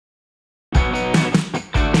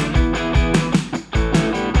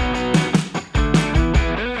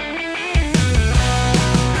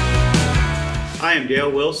Hi, I'm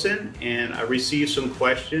Dale Wilson, and I received some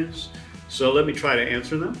questions, so let me try to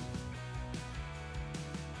answer them.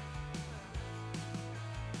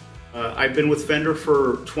 I've been with Fender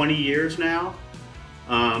for 20 years now,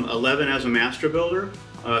 11 as a master builder.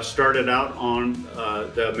 Started out on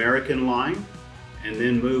the American line, and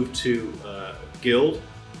then moved to Guild,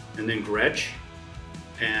 and then Gretsch,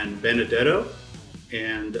 and Benedetto,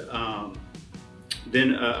 and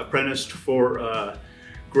then apprenticed for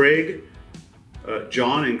Greg,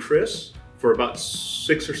 John, and Chris for about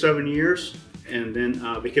 6 or 7 years, and then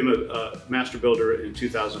became a master builder in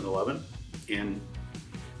 2011, and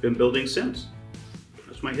been building since.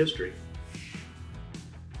 That's my history.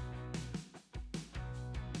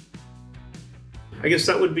 I guess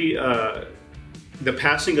that would be the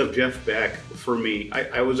passing of Jeff Beck for me.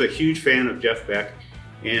 I was a huge fan of Jeff Beck,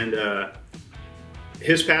 and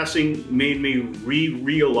his passing made me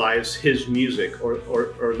realize his music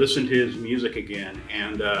or listen to his music again.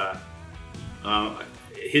 And I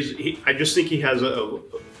just think he has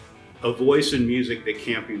a voice in music that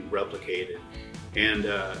can't be replicated. And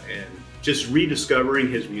just rediscovering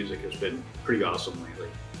his music has been pretty awesome lately.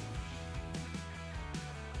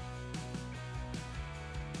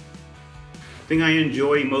 The thing I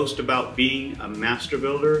enjoy most about being a master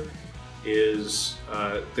builder is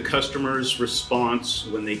the customer's response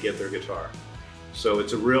when they get their guitar. So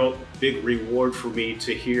it's a real big reward for me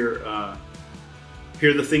to hear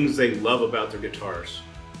the things they love about their guitars.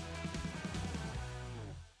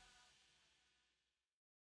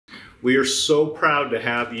 We are so proud to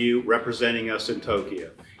have you representing us in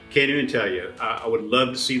Tokyo. Can't even tell you. I would love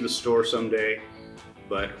to see the store someday,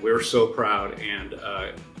 but we're so proud, and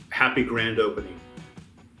happy grand opening.